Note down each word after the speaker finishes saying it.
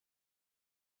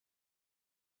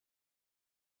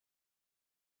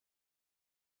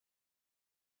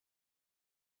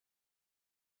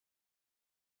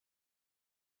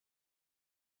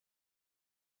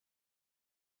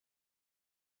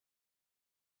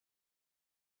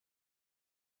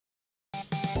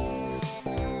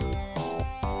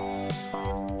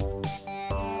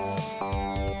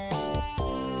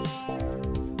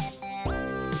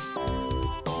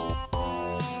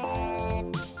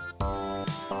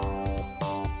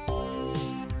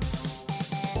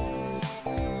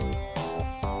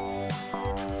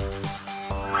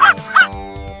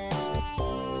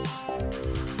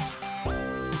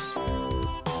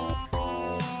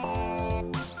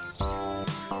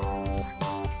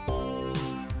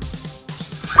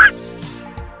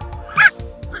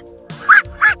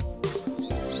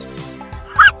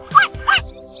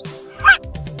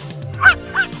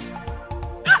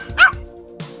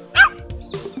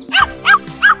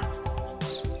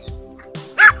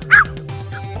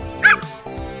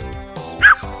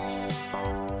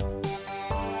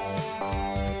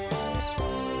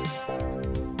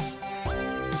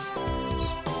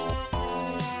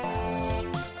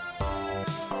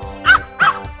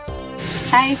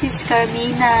Hi, Sis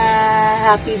Carmina.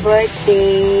 Happy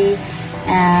birthday.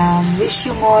 Wish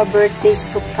you more birthdays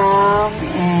to come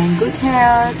and good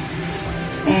health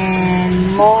and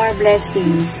more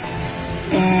blessings.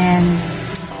 And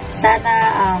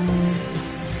sana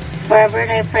forever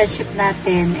na yung friendship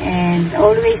natin and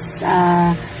always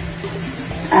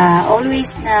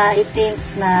na i-think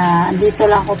na andito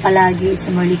lang ako palagi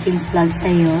sa Merly Kings Vlog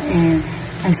sa'yo and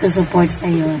nagsusupport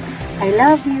sa'yo. I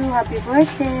love you. Happy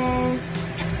birthday!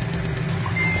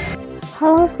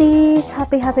 Hello sis!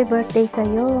 Happy birthday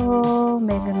sa'yo!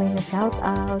 Mega shout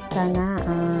out. Sana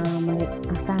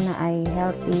ay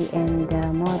healthy and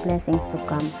more blessings to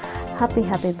come. Happy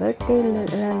birthday!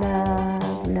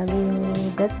 Love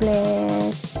you. God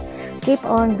bless. Keep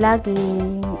on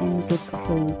vlogging and keep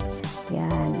safe.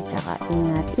 Yan. Tsaka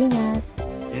ingat.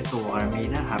 Ito,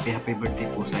 Carmina. Happy birthday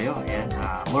po sa'yo. Ayan.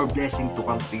 More blessing to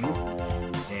come to you.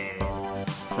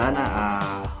 Sana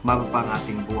mababa ang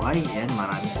ating buhay. Ayan,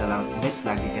 maraming salamat ulit.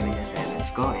 Lagi ka na dyan sa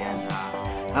LS ko. Ayan,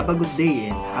 have a good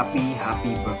day and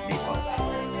happy birthday po.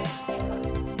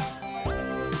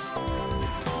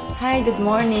 Hi, good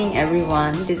morning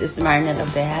everyone. This is Marna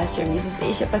Lopez, your Mrs.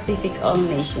 Asia Pacific All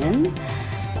Nation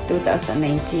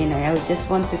 2019. I just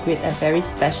want to greet a very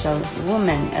special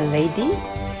woman, a lady,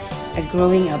 a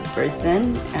growing up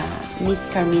person, Miss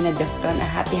Carmina Docton. A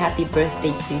happy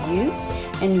birthday to you.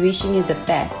 And wishing you the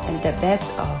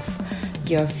best of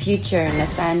your future na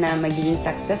sana magiging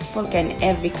successful ka in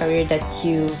every career that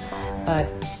you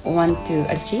want to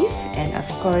achieve. And of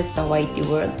course, sa YT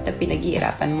world na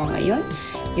pinag-iirapan mo ngayon,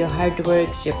 your hard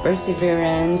works, your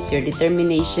perseverance, your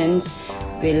determinations,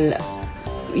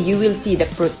 you will see the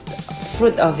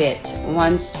fruit of it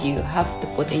once you have to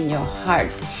put in your heart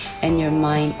and your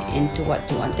mind into what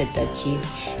you wanted to achieve.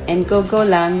 And go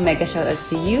lang, mega shout out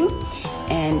to you.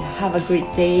 And have a great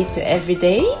day to every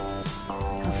day,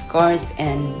 of course,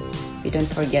 and you don't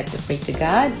forget to pray to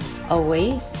God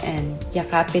always, and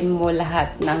yakapin mo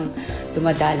lahat ng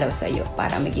dumadalaw sa iyo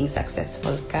para maging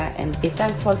successful ka, and be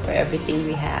thankful for everything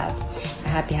we have.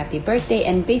 A happy birthday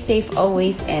and be safe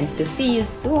always, and to see you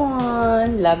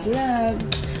soon. Love.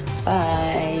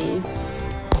 Bye.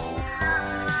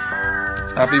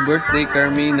 Happy birthday,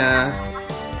 Carmina.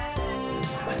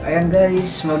 Ayan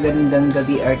guys, magandang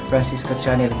gabi, Art Francisco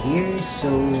channel here. So,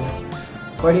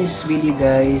 for this video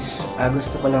guys,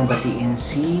 gusto ko lang batiin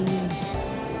si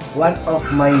one of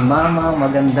my mama,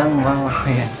 magandang mama.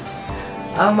 Ayan.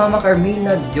 Mama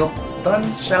Carmina Jokton,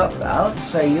 shout out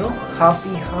sa iyo.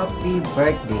 Happy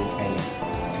birthday. Ayan.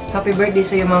 Happy birthday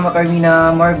sa iyo, Mama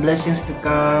Carmina. More blessings to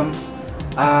come.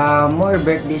 More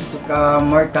birthdays to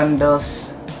come. More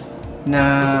candles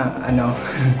na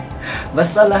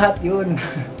basta lahat yun.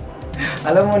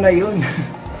 Alam mo na yun.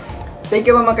 Thank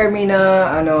you, Mama Carmina.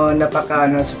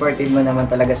 Supportive mo naman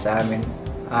talaga sa amin.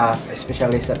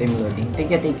 Especially sa team loading.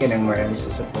 Thank you ng marami sa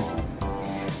support.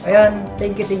 Ayan,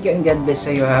 thank you and God bless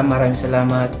sa iyo ha. Maraming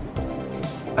salamat.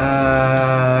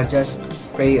 Just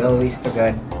pray always to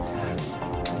God.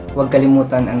 Huwag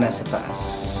kalimutan ang nasa taas.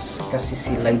 Kasi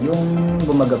sila yung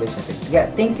gumagabay sa atin. Yeah,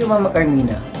 thank you, Mama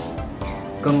Carmina.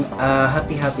 Kung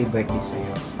happy birthday sa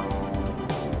iyo.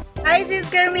 Hi, Sis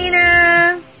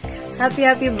Carmina!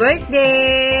 Happy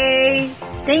birthday!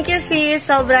 Thank you, sis.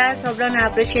 Sobrang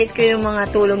na-appreciate ko yung mga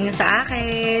tulong niyo sa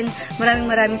akin.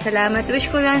 Maraming salamat.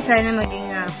 Wish ko lang sana maging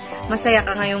masaya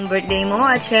ka ngayong birthday mo.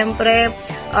 At syempre,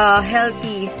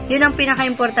 healthy. Yun ang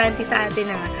pinaka-importante sa atin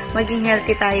maging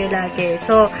healthy tayo lagi.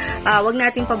 So, wag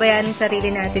nating pabayaan yung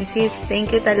sarili natin, sis.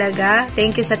 Thank you talaga.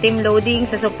 Thank you sa team loading,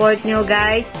 sa support niyo,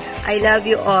 guys. I love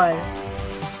you all.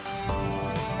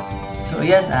 So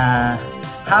yan,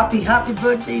 happy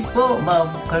birthday po,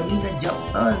 Ma'am Carmina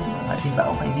Jokton, ating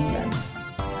baong kaibigan.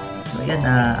 So yan,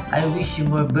 I wish you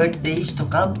more birthdays to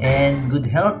come and good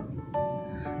health.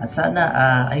 At sana,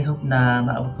 I hope na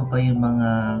maabot mo pa yung mga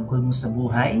goal mo sa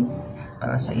buhay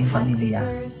para sa iyong pamilya.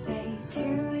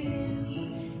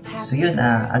 So yun,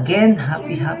 again,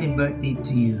 happy birthday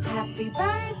to you.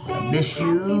 God bless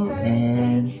you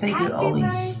and take care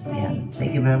always. Yan,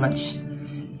 thank you very much.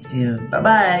 See you.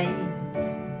 Bye-bye.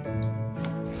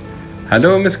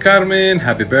 Hello, Miss Carmen.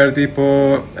 Happy birthday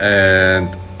po.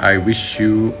 And I wish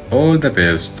you all the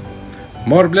best.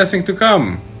 More blessing to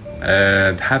come.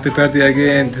 And happy birthday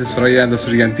again. This is Ryan, the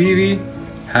Suryan TV.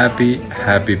 Happy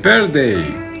birthday.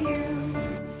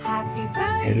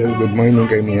 Hello, good morning,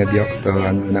 Carmina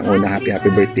Diokton. Unang-una, happy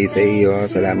birthday sa iyo.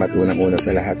 Salamat unang-una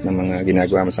sa lahat ng mga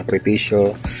ginagawa mo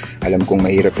sakripisyo. Alam kong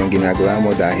mahirap yung ginagawa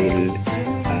mo dahil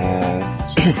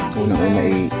unang-una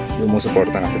ay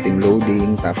sumusuporta ka sa team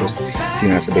loading, tapos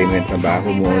sinasabay mo yung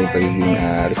trabaho mo, yung pagiging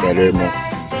reseller mo.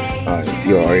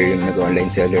 you're nag-online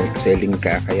selling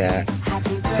ka, kaya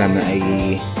sana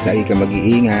ay lagi ka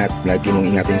mag-iingat, lagi mong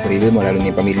ingatan yung sarili mo, lalo na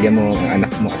yung pamilya mo, ang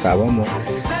anak mo, asawa mo.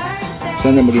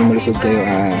 Sana maging malusog kayo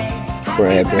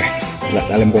forever.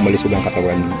 Alam ko malusog ang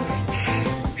katawan mo.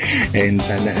 And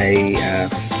sana ay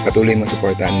patuloy mo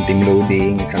supportan Team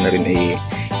Loading. Sana rin ay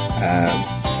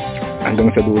hanggang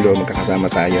sa dulo magkakasama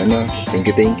tayo, no?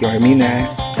 Thank you Hermina.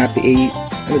 Happy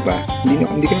 8, ano ba?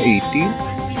 Hindi ka na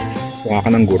 18? Mukha ka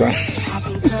ng gurang.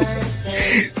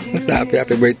 Basta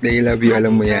happy birthday, love you,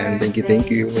 alam mo yan. Thank you.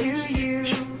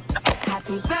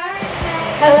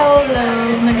 Hello,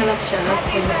 nagalap siya love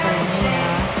ko sa Hermina.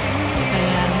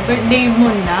 Ayan, birthday mo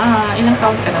na. Ilang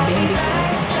taon ka na ba?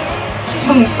 Hindi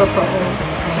ko yung totoo.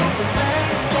 Ayan.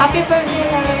 Happy birthday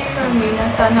na lang sa Hermina.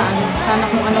 Sana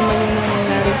kung ano man yung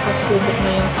nangyayari pagsubok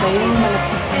na yun sa'yo,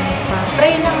 malapit pa.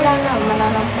 Pray lang lala,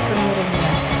 malalampasan mo rin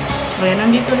yan. Ayan,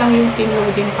 nandito lang yung Team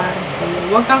Loading para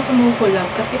sa'yo. Huwag kang sumuko lang,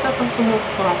 kasi kapag sumuko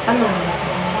ka, talong na.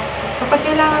 Kapag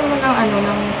kailangan mo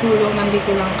ng tulong,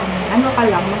 nandito lang kami. Ano ka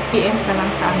lang, mag-PM ka lang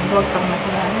sa amin. Huwag kang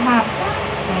masalan, ha?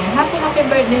 Ayan, happy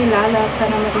birthday, Lala.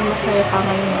 Sana maging masaya pa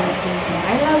ngayong birthday mo.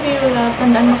 I love you, love.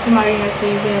 Tandaan mo si Marina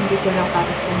TV, nandito lang para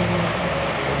sa inyo.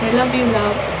 I love you,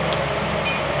 love.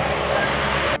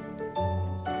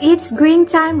 It's green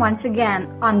time once again.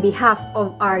 On behalf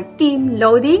of our Team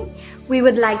Loading, we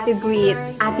would like to greet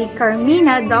Ate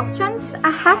Carmina Doctrans a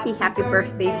happy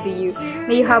birthday to you.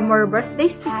 May you have more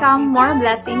birthdays to come, more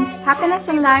blessings, happiness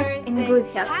in life, and good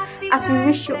health. As we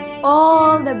wish you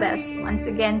all the best once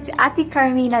again to Ate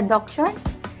Carmina Doctrans,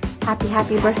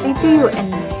 happy birthday to you,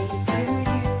 and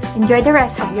enjoy the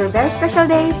rest of your very special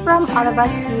day from all of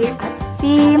us here at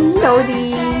Team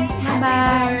Loading.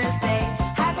 Bye-bye!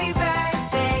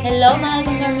 Hello mga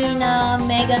Carmina,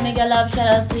 mega love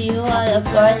shoutout to you. Of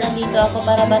course, andito ako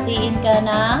para batiin ka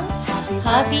ng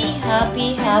happy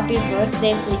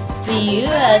birthday to you.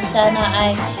 At sana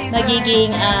ay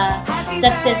magiging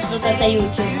successful ka sa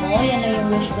YouTube mo. Yan ang yung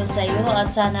wish ko sa iyo. At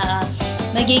sana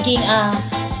magiging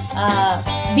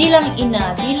bilang ina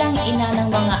ng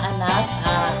mga anak.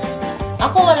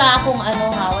 Ako wala akong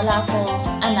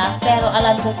anak, pero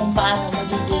alam ko kung paano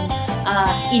magiging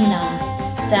ina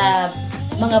sa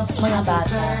mga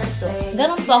bata. So,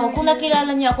 ganun po ako. Kung nakilala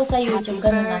niyo ako sa YouTube,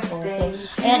 ganun ako. So,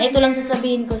 ayan, ito lang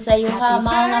sasabihin ko sa iyo, ha.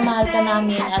 Mahal na mahal ka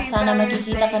namin at sana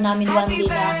makikita ka namin one day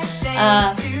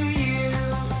na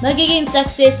magiging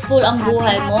successful ang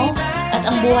buhay mo at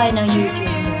ang buhay ng YouTube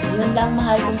mo. Yun lang,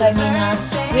 mahal kong Carmina.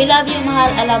 We love you, mahal.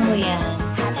 Alam mo yan.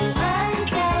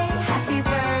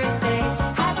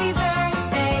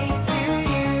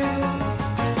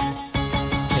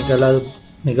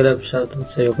 Mega love shoutout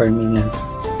sa iyo, Carmina.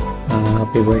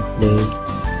 Happy birthday.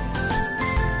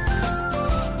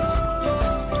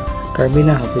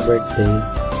 Carmina, happy birthday.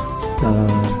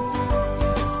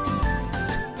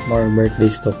 More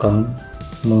birthdays to come.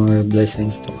 More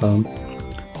blessings to come.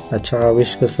 At saka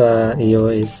wish ko sa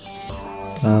iyo is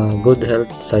good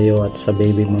health sa iyo at sa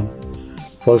baby mo.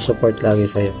 Full support lagi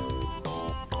sa iyo.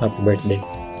 Happy birthday.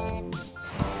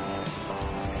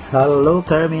 Hello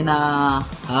Carmina,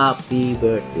 happy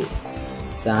birthday.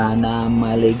 Sana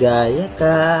maligaya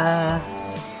ka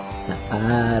sa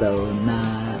araw na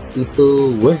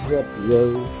ito. What's up,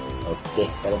 yo? Okay,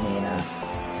 Carmina.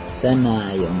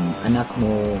 Sana yung anak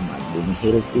mo maging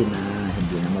healthy na,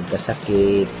 hindi na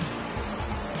magkasakit.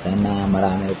 Sana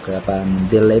marami ka pang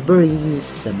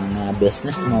deliveries sa mga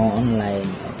business mo online.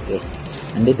 Okay.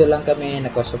 Nandito lang kami,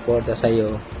 nakasuporta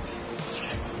sa'yo.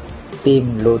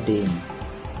 Team Loading.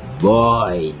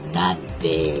 Boy,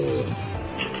 nante.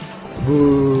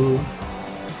 Boo.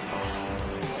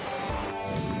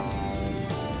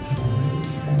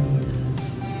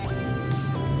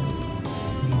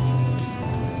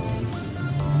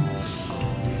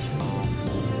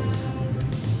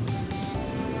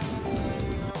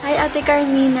 Hi Ate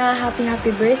Carmina, happy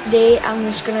birthday. Ang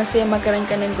wish ko na sa'yo magkaroon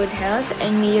ka ng good health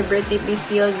and may your birthday be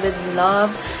filled with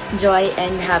love, joy,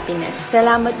 and happiness.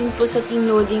 Salamat din po sa Team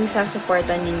Loading sa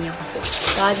supportan ninyo.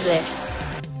 God bless.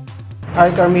 Hi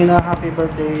Carmina, happy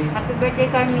birthday. Happy birthday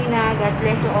Carmina, God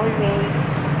bless you always.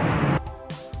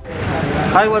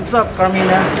 Hi, what's up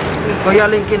Carmina? Kuya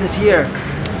Lincoln is here.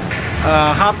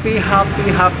 Happy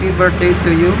birthday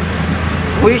to you.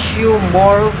 Wish you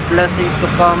more blessings to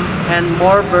come and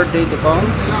more birthday to come.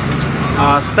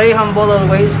 Stay humble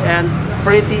always and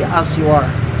pretty as you are.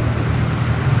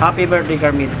 Happy birthday,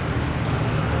 Carmina.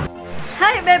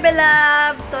 Hi, Bebe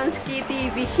Love! Tonski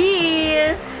TV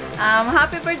here.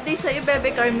 Happy birthday sa iyo,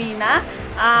 Bebe Carmina.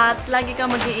 At lagi kang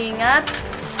mag-iingat.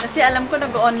 Kasi alam ko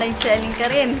nag-online selling ka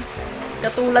rin.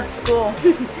 Katulad ko.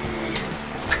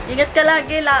 Ingat ka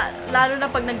lagi, lalo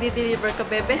na pag nagdi-deliver ka,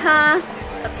 bebe, ha?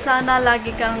 At sana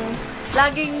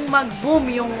laging mag-boom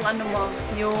yung ano mo,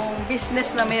 yung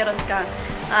business na meron ka.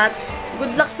 At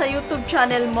good luck sa YouTube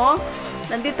channel mo.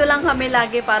 Nandito lang kami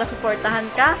lagi para suportahan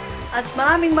ka. At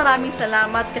maraming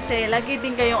salamat kasi lagi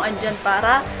din kayong andyan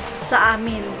para sa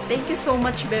amin. Thank you so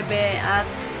much, bebe. At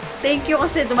thank you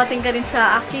kasi dumating ka rin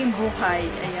sa aking buhay.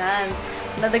 Ayan.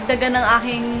 Nadagdagan ng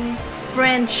aking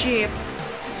friendship.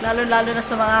 Lalo-lalo na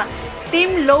sa mga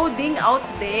team loading out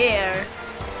there.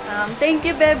 Thank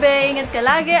you, bebe. Ingat ka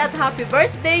lagi at happy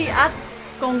birthday at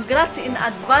congrats in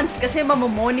advance kasi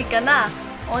mamumoni ka na.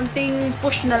 Onting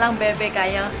push na lang, bebe.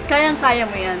 Kayang-kaya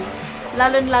mo yan.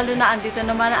 Lalo-lalo na andito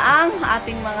naman ang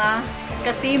ating mga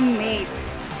ka-teammate.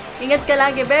 Ingat ka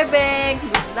lagi, bebe.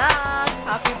 Good luck.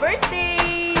 Happy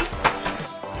birthday!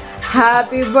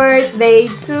 Happy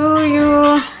birthday to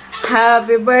you.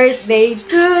 Happy birthday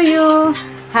to you.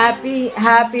 Happy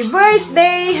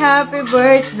birthday, happy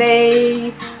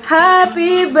birthday.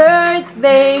 Happy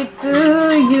birthday to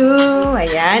you.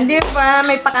 Ayan, di ba?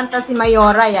 May pakanta si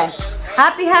Mayora, yan.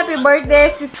 Happy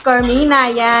birthday, Sis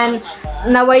Carmina, yan.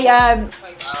 Naway,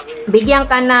 bigyan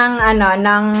ka ng,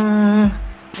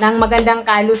 ng magandang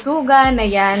kalusugan,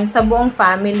 ayan, sa buong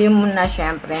family mo na,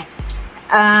 syempre.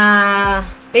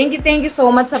 Thank you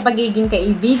so much sa pagiging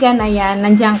kaibigan. Ayan,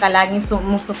 nandiyan ka laging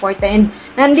sumusuporta. And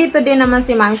nandito din naman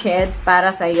si Ma'am Sheds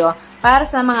para sa iyo, para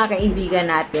sa mga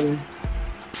kaibigan natin.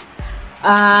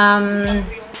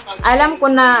 Alam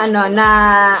ko na na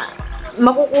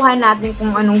makukuha natin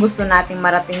kung anong gusto nating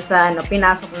marating sa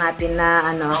pinasok natin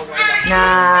na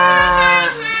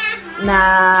na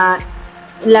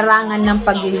larangan ng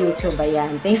pag-YouTube.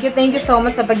 Ayan. Thank you so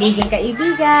much sa pagiging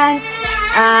kaibigan.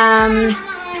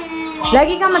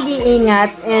 Lagi kang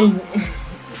mag-iingat and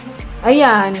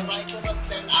ayan,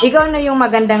 ikaw na yung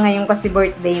maganda ngayon kasi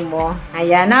birthday mo.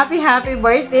 Ayan, happy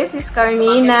birthday, Sis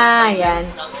Carmina. Ayan,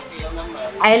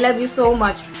 I love you so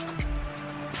much.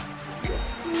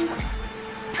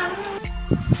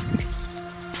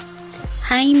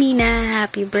 Hi Mina,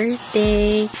 happy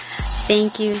birthday.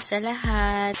 Thank you sa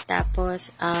lahat. Tapos,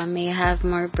 may you have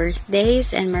more birthdays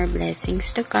and more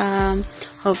blessings to come.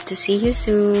 Hope to see you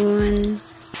soon.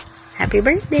 Happy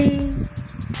birthday!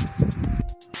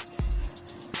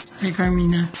 Hey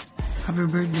Carmina, happy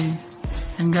birthday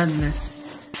and God bless.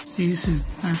 See you soon.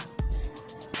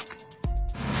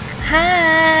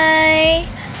 Hi!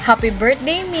 Happy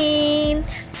birthday, Min!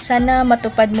 Sana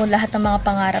matupad mo lahat ng mga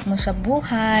pangarap mo sa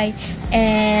buhay.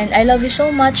 And I love you so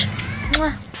much.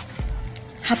 Mwah!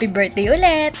 Happy birthday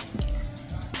ulit!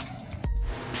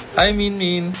 Hi,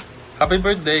 Min. Happy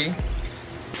birthday!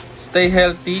 Stay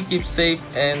healthy, keep safe,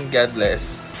 and God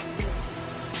bless.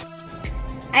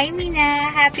 Hi, Mina!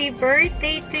 Happy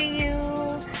birthday to you!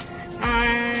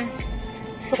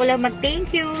 Gusto ko lang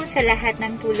mag-thank you sa lahat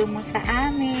ng tulong mo sa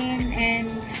amin. And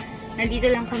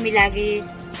nandito lang kami lagi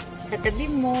sa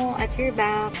tabi mo, at your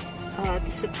back,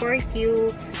 to support you.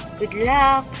 Good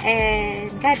luck, and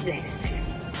God bless.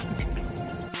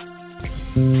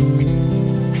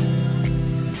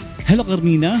 Hello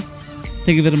Carmina,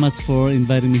 thank you very much for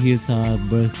inviting me here sa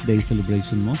birthday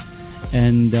celebration mo.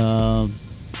 And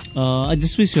I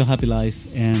just wish you a happy life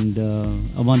and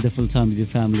a wonderful time with your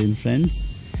family and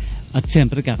friends. At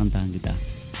syempre kakantahan kita.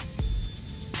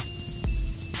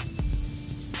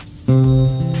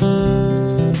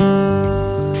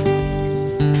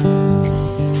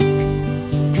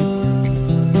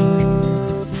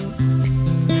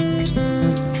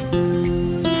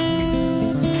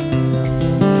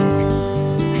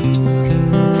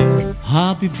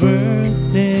 Happy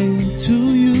birthday to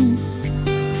you.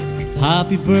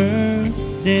 Happy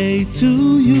birthday to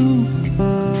you.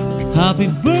 Happy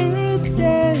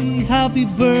birthday, happy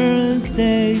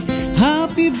birthday,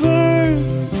 happy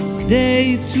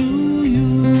birthday to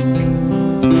you.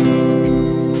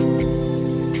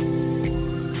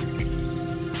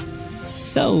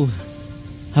 So,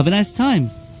 have a nice time.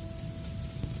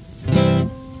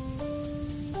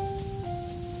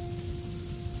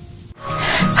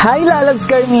 Hi Lalabs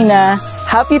Carmina!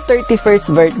 Happy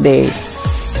 31st birthday!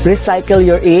 Recycle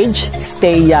your age,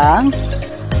 stay young,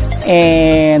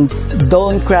 and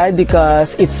don't cry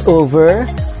because it's over.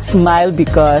 Smile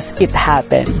because it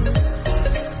happened.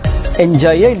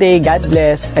 Enjoy your day. God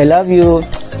bless. I love you.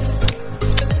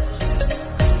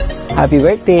 Happy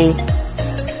birthday!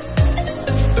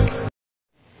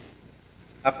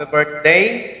 Happy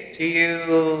birthday to you,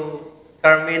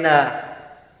 Carmina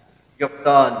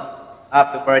Yokton.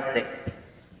 Happy birthday.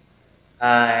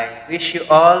 I wish you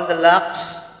all the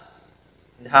lucks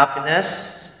and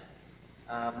happiness,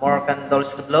 more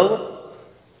candles to blow,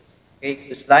 cake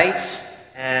to slice,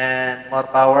 and more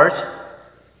powers.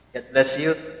 God bless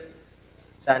you.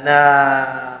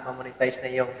 Sana ma-monetize na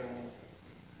yung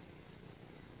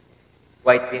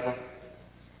white pay mo.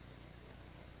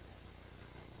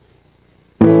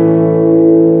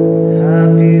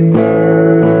 Happy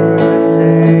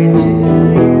birthday to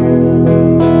you.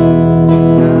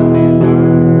 Happy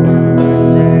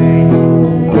birthday to you.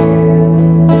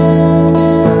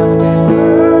 Happy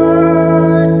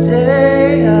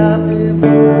birthday, happy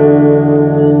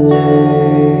birthday.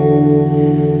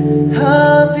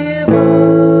 Happy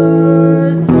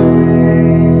birthday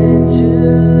to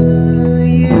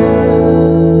you.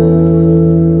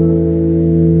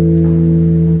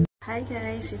 Hi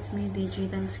guys, it's me DJ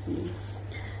Dansky.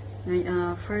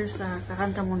 First,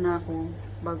 kakanta muna ako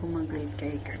bago mag-grade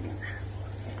kay Carmina.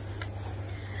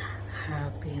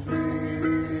 Happy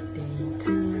birthday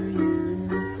to you.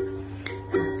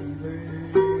 Happy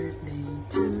birthday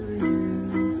to you.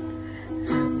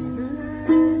 Happy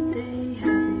birthday,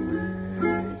 happy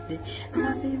birthday.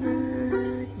 Happy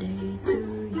birthday to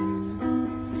you.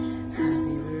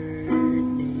 Happy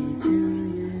birthday to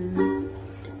you.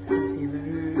 Happy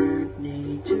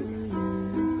birthday to you.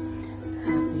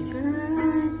 Happy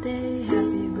birthday,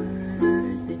 happy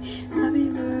birthday,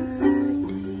 happy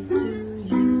birthday to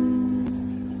you.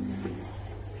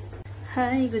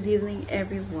 Hi, good evening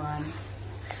everyone.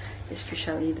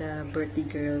 Especially the birthday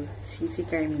girl, Sisi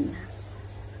Carmina.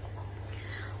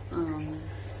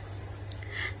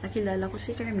 Nakilala ko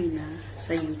si Carmina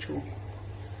sa YouTube.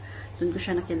 Doon ko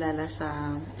siya nakilala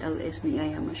sa LS ni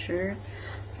I Am Asher.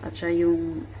 At siya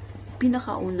yung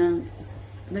pinakaunang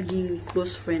naging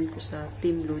close friend ko sa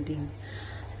team loading.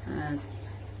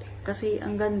 Kasi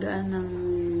ang ganda ng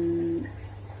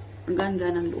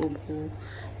loob ko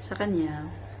sa kanya.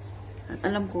 At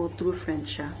alam ko, true friend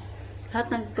siya. Lahat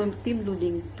ng team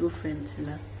loading, true friend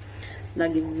sila.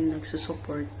 Laging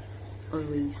nagsusupport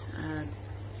always. At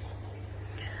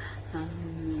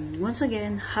once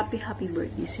again, happy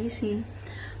birthday, Sisi.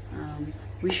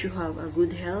 Wish you have a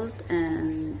good health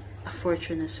and a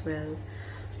fortune as well.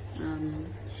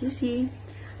 Sisi,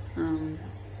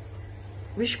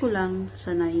 wish ko lang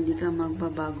sana hindi ka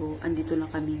magbabago. Andito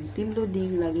lang kami team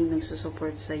loading, laging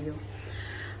nagsusupport sa iyo.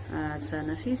 At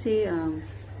sana Sisi,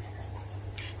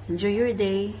 enjoy your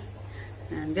day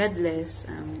and God bless.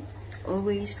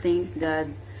 Always thank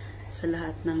God sa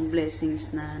lahat ng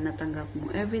blessings na natanggap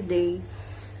mo every day,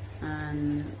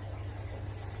 and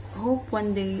hope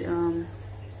one day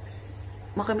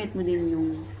makamit mo din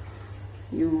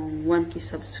yung 1K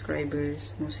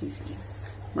subscribers mo, Sisi.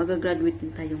 Magagraduate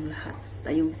din tayong lahat,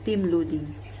 tayong team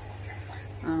loading.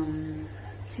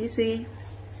 Sisi,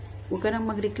 huwag ka nang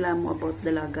magreklamo about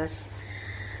dalagas.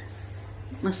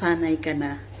 Masanay ka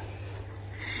na.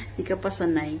 Di ka pa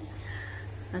sanay.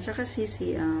 At saka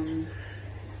Sisi,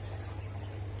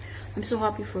 I'm so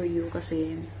happy for you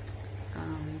kasi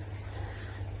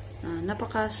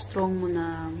napaka-strong mo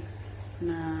na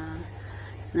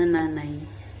nanay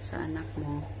sa anak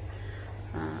mo.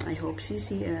 I hope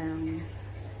Sisi,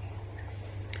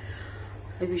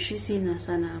 I wish Sisi na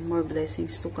sana more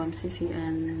blessings to come, Sisi,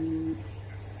 and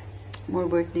more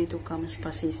birthday to come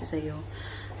pa, Sisi, sa'yo.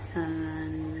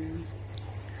 And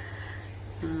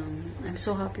I'm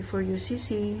so happy for you,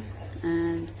 Sisi,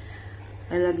 and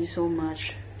I love you so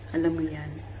much. Alam mo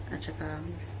yan. At saka,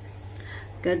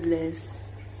 God bless,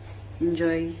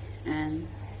 enjoy,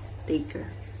 and take care.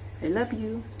 I love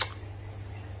you.